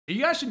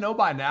You guys should know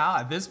by now,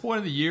 at this point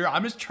of the year,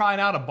 I'm just trying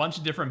out a bunch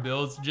of different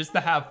builds just to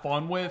have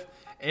fun with.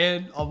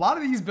 And a lot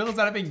of these builds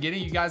that I've been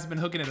getting, you guys have been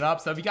hooking it up.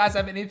 So if you guys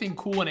have anything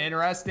cool and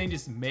interesting,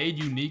 just made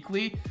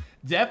uniquely,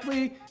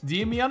 definitely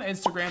DM me on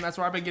Instagram. That's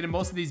where I've been getting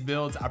most of these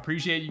builds. I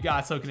appreciate you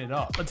guys hooking it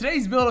up. But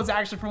today's build is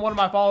actually from one of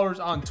my followers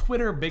on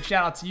Twitter. Big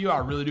shout out to you. I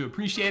really do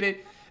appreciate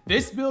it.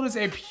 This build is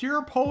a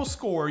pure post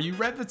score. You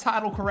read the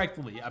title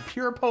correctly. A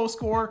pure post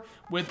score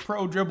with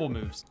pro dribble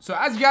moves. So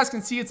as you guys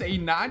can see, it's a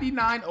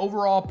 99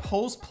 overall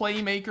post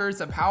playmaker. It's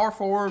a power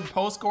forward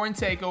post scoring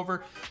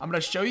takeover. I'm going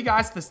to show you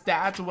guys the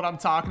stats of what I'm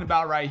talking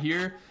about right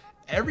here.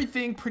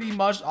 Everything pretty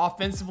much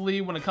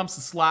offensively when it comes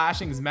to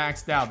slashing is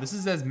maxed out. This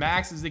is as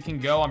max as it can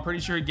go. I'm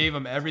pretty sure it gave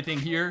him everything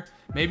here.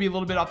 Maybe a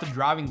little bit off the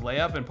driving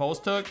layup and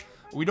post hook.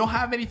 We don't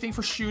have anything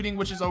for shooting,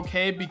 which is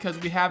okay because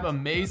we have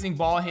amazing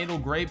ball handle,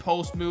 great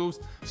post moves.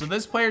 So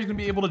this player is going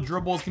to be able to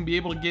dribble. It's going to be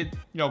able to get,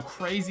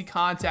 crazy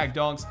contact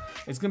dunks.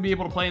 It's going to be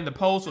able to play in the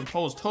post with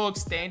post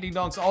hooks, standing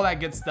dunks, all that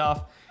good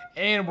stuff.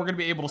 And we're going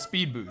to be able to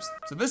speed boost.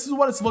 So this is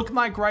what it's looking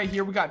like right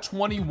here. We got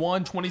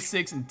 21,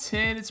 26, and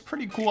 10. It's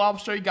pretty cool. I'll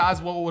show you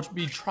guys what we'll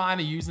be trying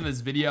to use in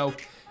this video.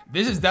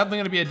 This is definitely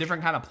going to be a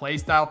different kind of play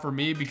style for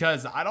me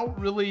because I don't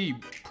really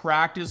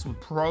practice with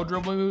pro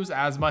dribble moves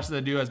as much as I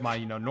do as my,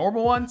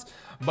 normal ones.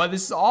 But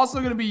this is also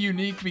going to be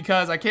unique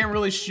because I can't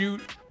really shoot,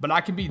 but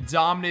I can be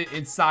dominant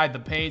inside the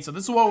paint. So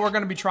this is what we're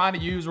going to be trying to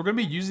use. We're going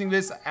to be using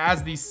this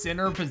as the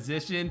center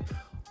position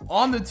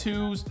on the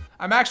twos.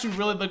 I'm actually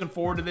really looking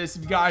forward to this.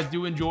 If you guys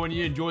do enjoy and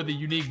you enjoy the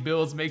unique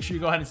builds, make sure you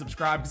go ahead and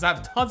subscribe because I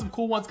have tons of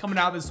cool ones coming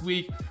out this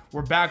week.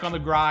 We're back on the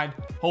grind.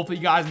 Hopefully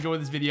you guys enjoy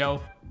this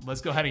video. Let's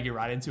go ahead and get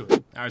right into it.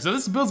 All right, so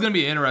this build's gonna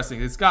be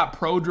interesting. It's got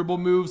pro dribble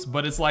moves,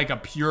 but it's like a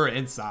pure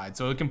inside.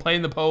 So it can play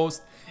in the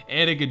post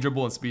and it can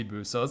dribble and speed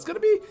boost. So it's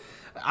gonna be,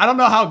 I don't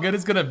know how good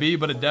it's gonna be,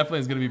 but it definitely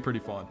is gonna be pretty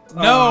fun.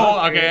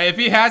 No, okay, if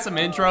he has some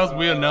intros,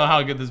 we'll know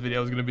how good this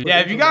video is gonna be. Yeah,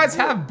 if you guys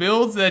have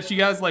builds that you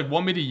guys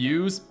want me to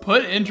use,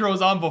 put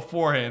intros on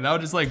beforehand. That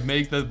would just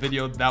make the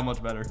video that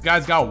much better.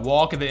 Guy's got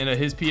walk at the end of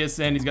his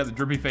PSN. He's got the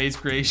drippy face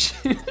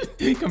creation,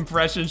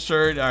 compression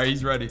shirt. All right,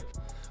 he's ready.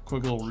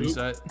 Quick little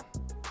reset.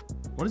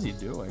 What is he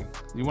doing?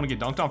 Do you want to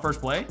get dunked on first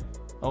play?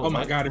 Oh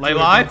my God. Lay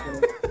line?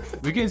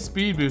 We can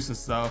speed boost and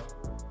stuff.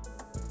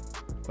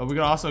 But we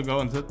can also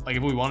go into,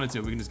 if we wanted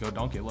to, we can just go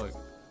dunk it. Look.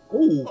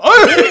 Ooh.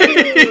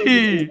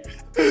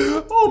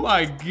 Oh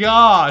my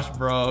gosh,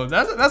 bro.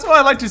 That's what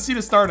I like to see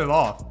to start it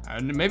off.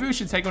 And maybe we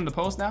should take him to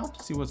post now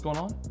to see what's going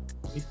on.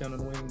 He's down on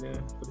the wing there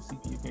for the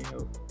CPU can't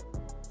help.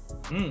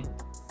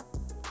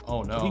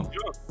 Oh no.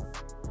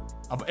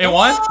 It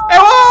won? It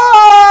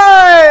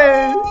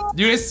won!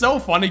 Dude, it's so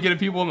funny getting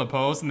people in the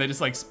post and they just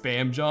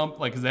spam jump,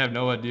 because they have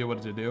no idea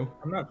what to do.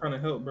 I'm not trying to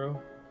help,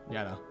 bro.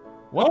 Yeah, I know.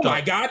 What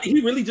my God, did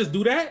he really just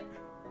do that?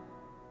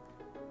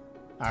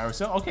 All right,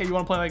 so, okay, you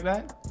want to play like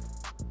that?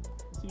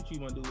 Let's see what you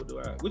want to do with the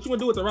rock. What you want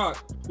to do with the rock?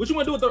 What you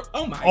want to do with the,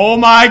 oh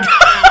my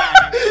God.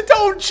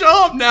 Don't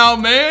jump now,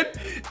 man.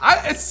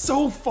 It's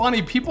so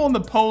funny. People in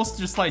the post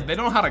just they don't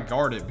know how to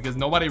guard it because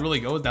nobody really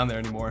goes down there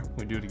anymore.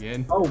 We do it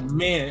again. Oh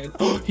man.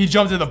 He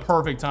jumped at the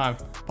perfect time.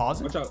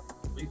 Pause it. Watch out.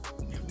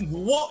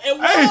 What? And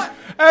what?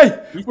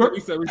 Hey.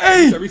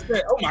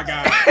 Reset. Oh my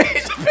God.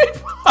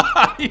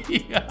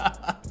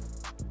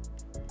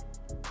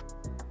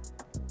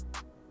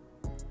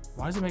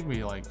 Why does it make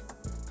me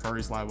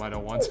curry slide when I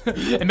don't want to?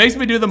 It makes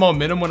me do the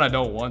momentum when I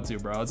don't want to,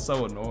 bro. It's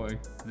so annoying.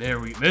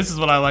 This is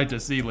what I like to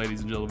see,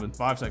 ladies and gentlemen.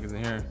 5 seconds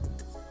in here.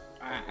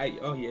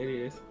 Oh yeah, it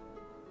is.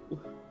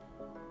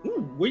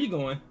 Ooh, where you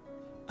going?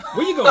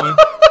 Where you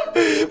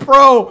going?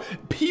 Bro,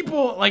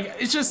 people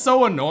it's just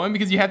so annoying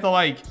because you have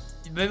to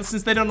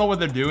since they don't know what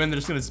they're doing, they're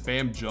just gonna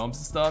spam jumps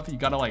and stuff. You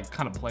gotta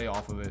kind of play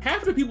off of it.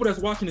 Half of the people that's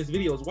watching this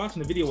video is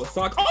watching the video with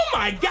socks. Oh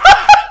my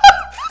God!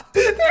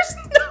 There's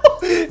no.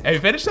 Hey,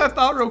 finish that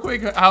thought real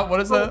quick.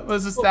 What is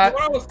the stat?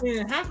 What I was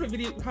saying, half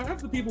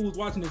the people who's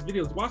watching this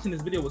video is watching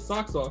this video with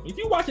socks off. If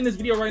you're watching this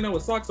video right now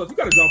with socks off, you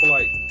gotta drop a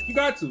like. You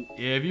got to.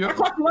 Yeah, if you. I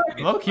caught you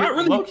lacking. Low key.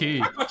 Low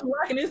key. I caught you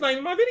lacking. It's not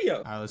even my video.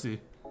 All right, let's see.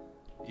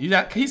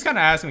 He's kind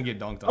of asking to get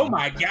dunked on. Oh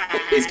my God.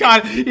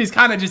 He's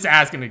kind of just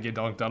asking to get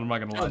dunked on. I'm not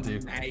gonna lie to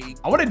you.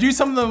 I want to do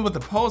something with the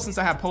post since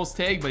I have post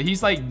take, but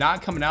he's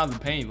not coming out of the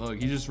paint.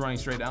 Look, he's just running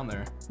straight down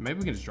there. Maybe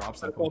we can just drop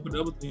stuff.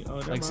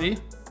 See?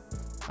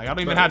 I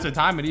don't even have to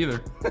time it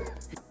either.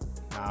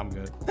 Nah, I'm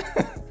good.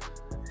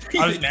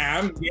 You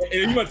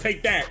want to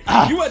take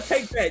that. You want to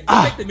take that.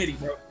 Take the midi,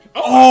 bro.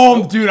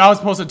 Oh, dude, I was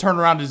supposed to turn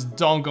around and just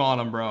dunk on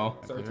him, bro.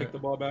 Sir, take the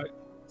ball back.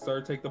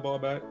 Sir, take the ball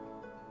back.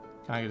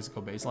 Can I just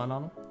go baseline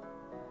on him?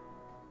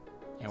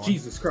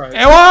 Jesus Christ.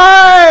 It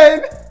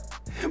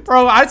won!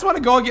 Bro, I just want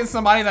to go against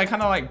somebody that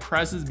kind of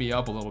presses me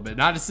up a little bit.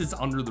 Not just sits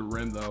under the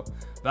rim, though.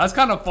 That's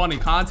kind of funny.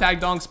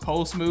 Contact dunks,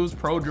 post moves,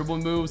 pro dribble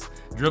moves,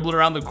 dribbling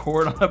around the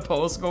court on a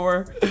post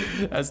score.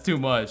 That's too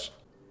much.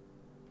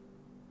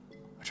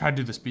 I tried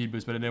to do the speed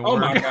boost, but it didn't work.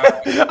 My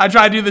God. I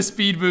tried to do the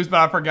speed boost, but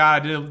I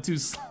forgot. I did it too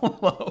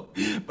slow.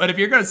 But if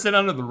you're going to sit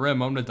under the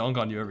rim, I'm going to dunk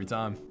on you every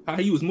time. How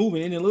he was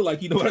moving, it didn't look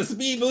like you know how to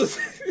speed boost.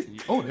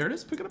 Oh, there it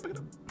is. Pick it up, pick it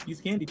up. Piece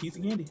of candy, piece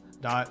of candy.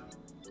 Dot.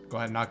 Go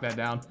ahead and knock that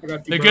down. I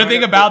got you, The bro. good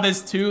thing about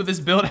this too, this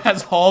build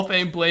has Hall of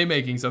Fame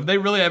playmaking. So if they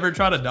really ever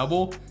try to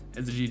double,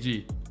 it's a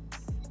GG.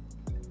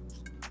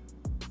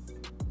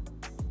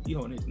 You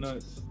holding his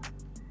nuts.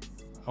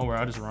 Oh, where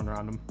I just run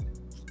around him.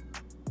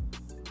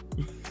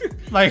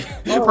 Like,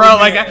 Oh, bro,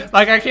 man.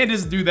 like I can't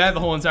just do that the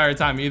whole entire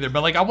time either.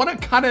 But like, I want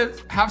to kind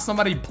of have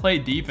somebody play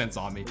defense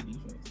on me.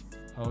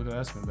 Oh, look at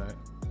that spin back.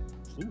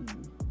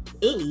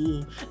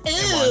 Ooh.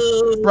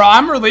 Ooh. Bro,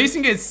 I'm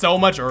releasing it so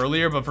much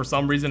earlier, but for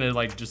some reason it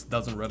like just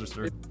doesn't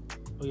register.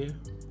 Oh yeah.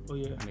 Oh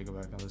yeah. I need to go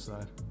back on this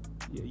side.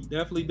 Yeah, you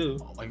definitely do.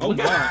 Like, Oh look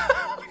my. at-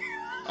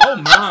 Oh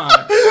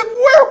my.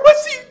 Where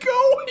was he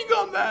going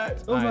on that?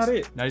 That was not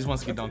it. Now he just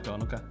wants to get dunked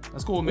on. Okay,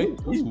 that's cool with me.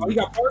 Oh, he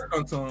got parked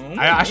on time.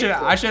 I should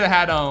have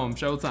had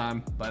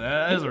Showtime, but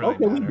that doesn't really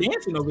Okay, matter. we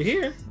dancing over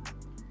here.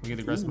 We get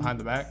aggressive behind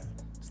the back.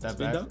 Step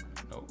Spin back. dunk?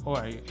 No.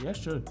 Oh, yeah,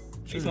 should.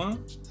 Baseline.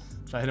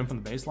 Should I hit him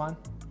from the baseline?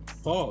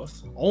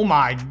 Pause. Oh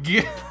my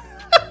god.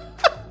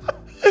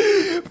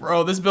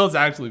 Bro, this build's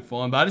actually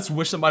fun, but I just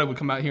wish somebody would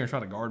come out here and try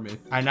to guard me. All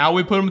right, now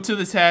we put him to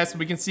the test.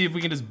 We can see if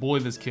we can just bully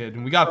this kid.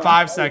 And we got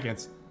 5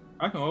 seconds.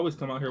 I can always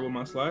come out here with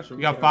my slasher.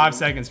 We got 5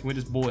 seconds. Can we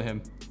just bully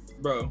him?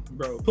 Bro,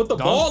 put the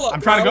Dunk. ball up.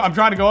 I'm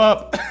trying to go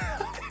up.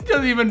 It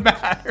doesn't even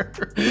matter.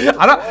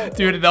 I don't,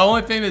 dude. The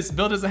only thing this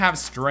build doesn't have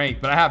strength,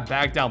 but I have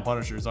back down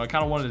Punisher, so I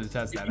kind of wanted to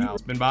test that out.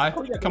 Spin by.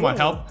 Oh, yeah, Come on,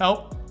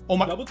 help. Oh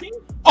my. Double team?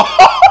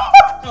 Oh!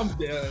 I'm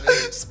dead.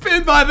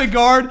 Spin by the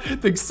guard.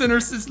 The center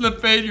sits in the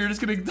fade. You're just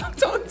gonna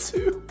dunked on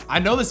too. I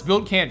know this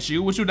build can't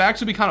shoot, which would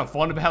actually be kind of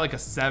fun if it had like a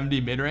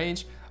 70 mid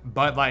range.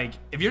 But like,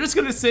 if you're just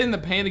gonna sit in the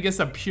paint against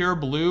a pure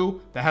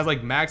blue that has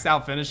like maxed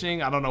out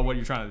finishing, I don't know what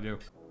you're trying to do.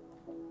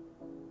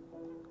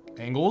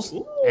 Angles?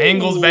 Ooh.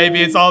 Angles,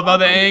 baby. It's all about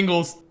the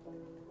angles.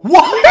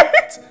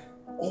 What?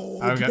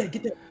 Oh, Okay.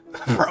 get that.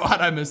 Bro,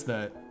 how'd I miss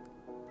that?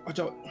 Watch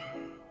out.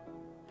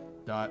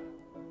 Dot.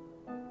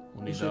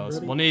 We'll need You should, those.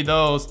 buddy. We'll need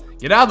those.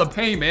 Get out of the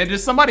paint, man.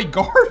 Just somebody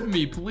guard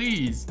me,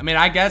 please. I mean,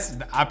 I guess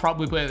I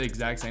probably play the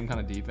exact same kind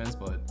of defense,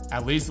 but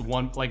at least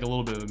one, like a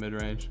little bit of a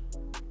mid-range.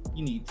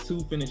 You need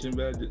 2 finishing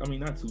badges. I mean,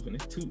 not 2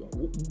 finish. 2.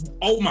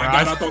 Oh my Bro,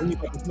 god, I thought he was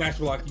about to snatch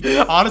block you.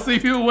 Honestly,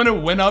 if people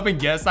wouldn't went up and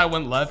guessed I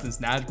went left and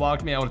snatch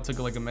blocked me, I would have took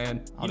it like a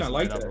man. I'll You just not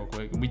like light up that. real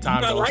quick. We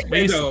timed not those. like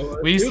that, though.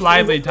 We It's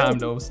slightly really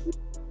timed cool. those.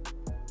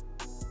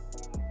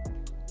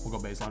 We'll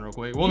go baseline real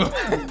quick. We'll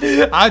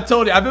go. I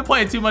told you, I've been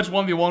playing too much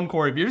 1v1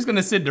 core. If you're just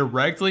gonna sit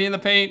directly in the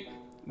paint,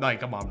 like,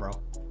 come on, bro.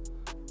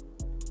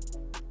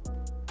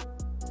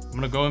 I'm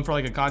gonna go in for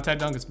like a contact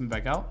dunk and spin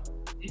back out.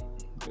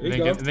 There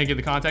you go. Then get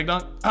the contact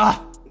dunk.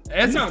 Ah,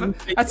 that's No.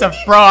 a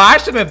bro. I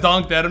should have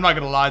dunked that. I'm not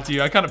gonna lie to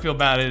you. I kind of feel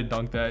bad I didn't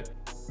dunk that.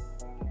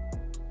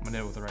 I'm gonna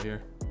hit it with it right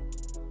here.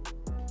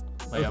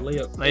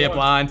 Layup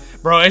line,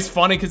 bro. It's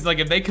funny because like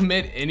if they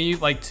commit any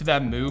like to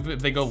that move, if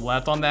they go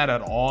left on that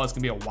at all, it's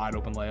gonna be a wide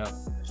open layup.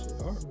 Shit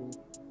hard.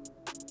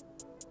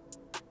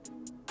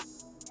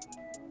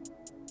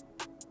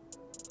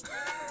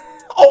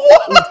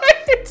 Oh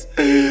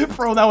what?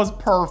 Bro, that was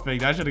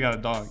perfect. I should have got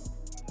a dunk.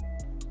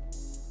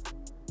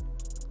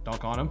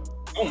 Dunk on him.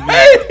 Oh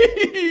man.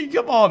 Hey,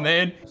 come on,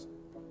 man.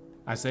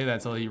 I say that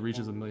until he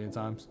reaches 1,000,000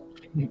 times.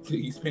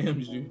 He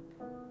spams you.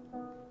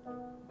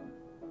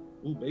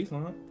 Ooh,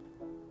 baseline.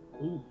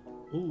 Ooh,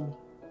 ooh,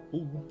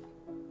 ooh.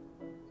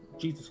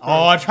 Jesus Christ.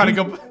 Oh, I tried to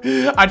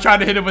go. I tried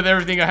to hit it with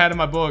everything I had in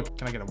my book.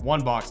 Can I get a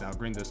 1 box out?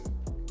 Green this.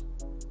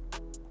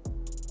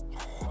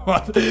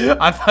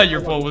 I thought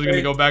your foot was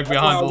gonna go back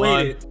behind the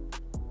line.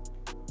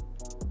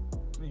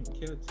 Man,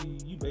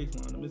 KLT, you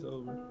baseline him. It's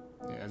over.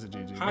 Yeah, that's a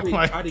GG. How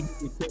did you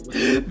get hit with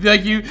it?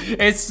 Like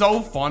it's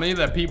so funny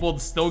that people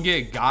still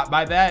get got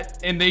by that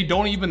and they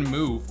don't even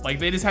move. Like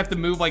they just have to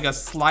move like a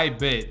slight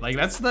bit. Like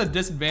that's the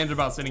disadvantage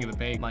about sitting in the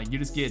paint. Like you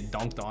just get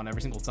dunked on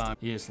every single time.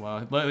 He is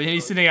slow. But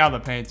he's sitting out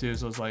of the paint too,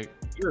 so it's like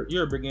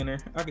You're a beginner.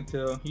 I can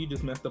tell. You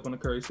just messed up on the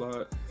Curry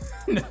slide.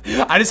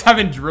 I just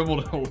haven't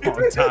dribbled in a long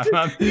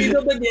time. He's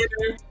a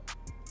beginner.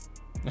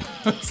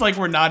 It's like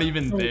we're not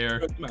even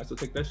there. You might as well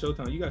take that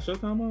Showtime. You got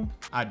Showtime on?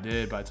 I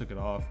did, but I took it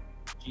off.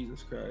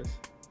 Jesus Christ.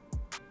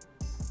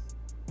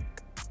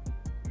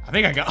 I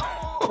think I got.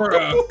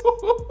 Bruh.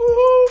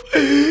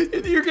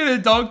 You're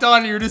getting dunked on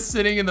and you're just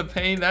sitting in the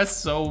paint. That's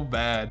so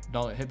bad.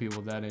 Don't hit people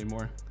with that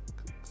anymore.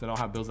 Because I don't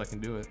have builds that can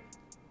do it.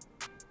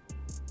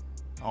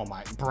 Oh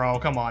my, bro,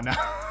 come on now.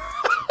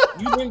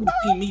 You didn't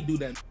see me do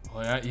that.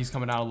 Oh yeah, he's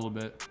coming out a little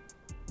bit.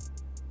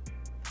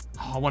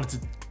 Oh, I wanted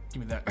to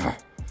give me that.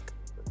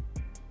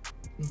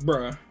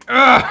 Bruh.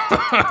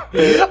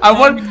 I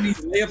want,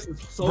 These layups is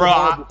so bro.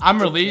 horrible.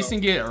 I'm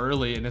releasing it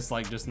early, and it's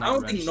like just I not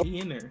don't ready. think no, he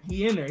in there.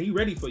 He in there. He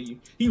ready for you.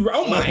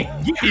 Oh my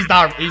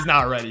god. He's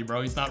not ready,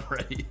 bro. He's not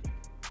ready.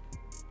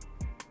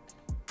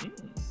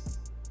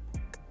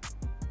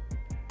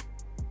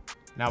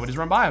 Now we just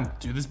run by him.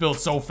 Dude, this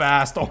build's so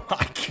fast. Oh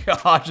my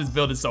gosh, this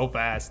build is so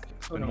fast.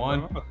 Spin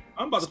one.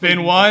 I'm about to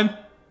Spin one.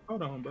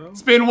 Hold on, bro.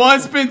 Spin one,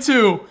 spin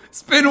two.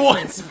 Spin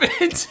one,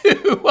 spin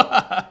two.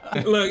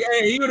 Look,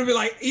 hey, he would have been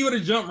like, he would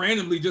have jumped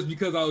randomly just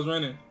because I was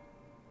running.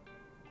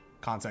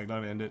 Contact,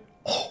 don't end it.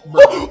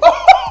 Bro.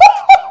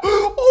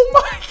 Oh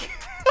my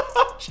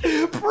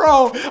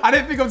Bro, I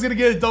didn't think I was gonna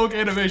get a dunk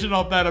animation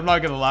off that. I'm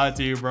not gonna lie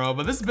to you, bro.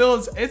 But this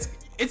build is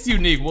it's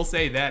unique. We'll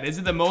say that. Is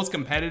it the most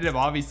competitive?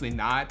 Obviously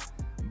not.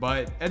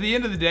 But at the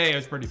end of the day, it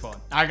was pretty fun.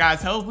 All right,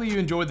 guys, hopefully you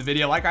enjoyed the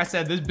video. Like I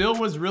said, this build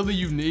was really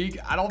unique.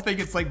 I don't think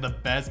it's like the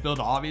best build,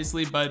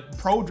 obviously, but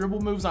pro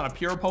dribble moves on a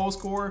pure post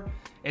core,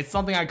 it's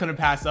something I couldn't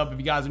pass up. If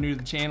you guys are new to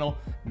the channel,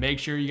 make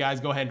sure you guys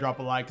go ahead and drop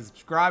a like and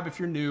subscribe if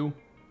you're new.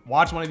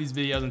 Watch one of these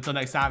videos. Until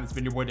next time, it's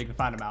been your boy Dick to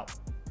find them out.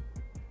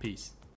 Peace.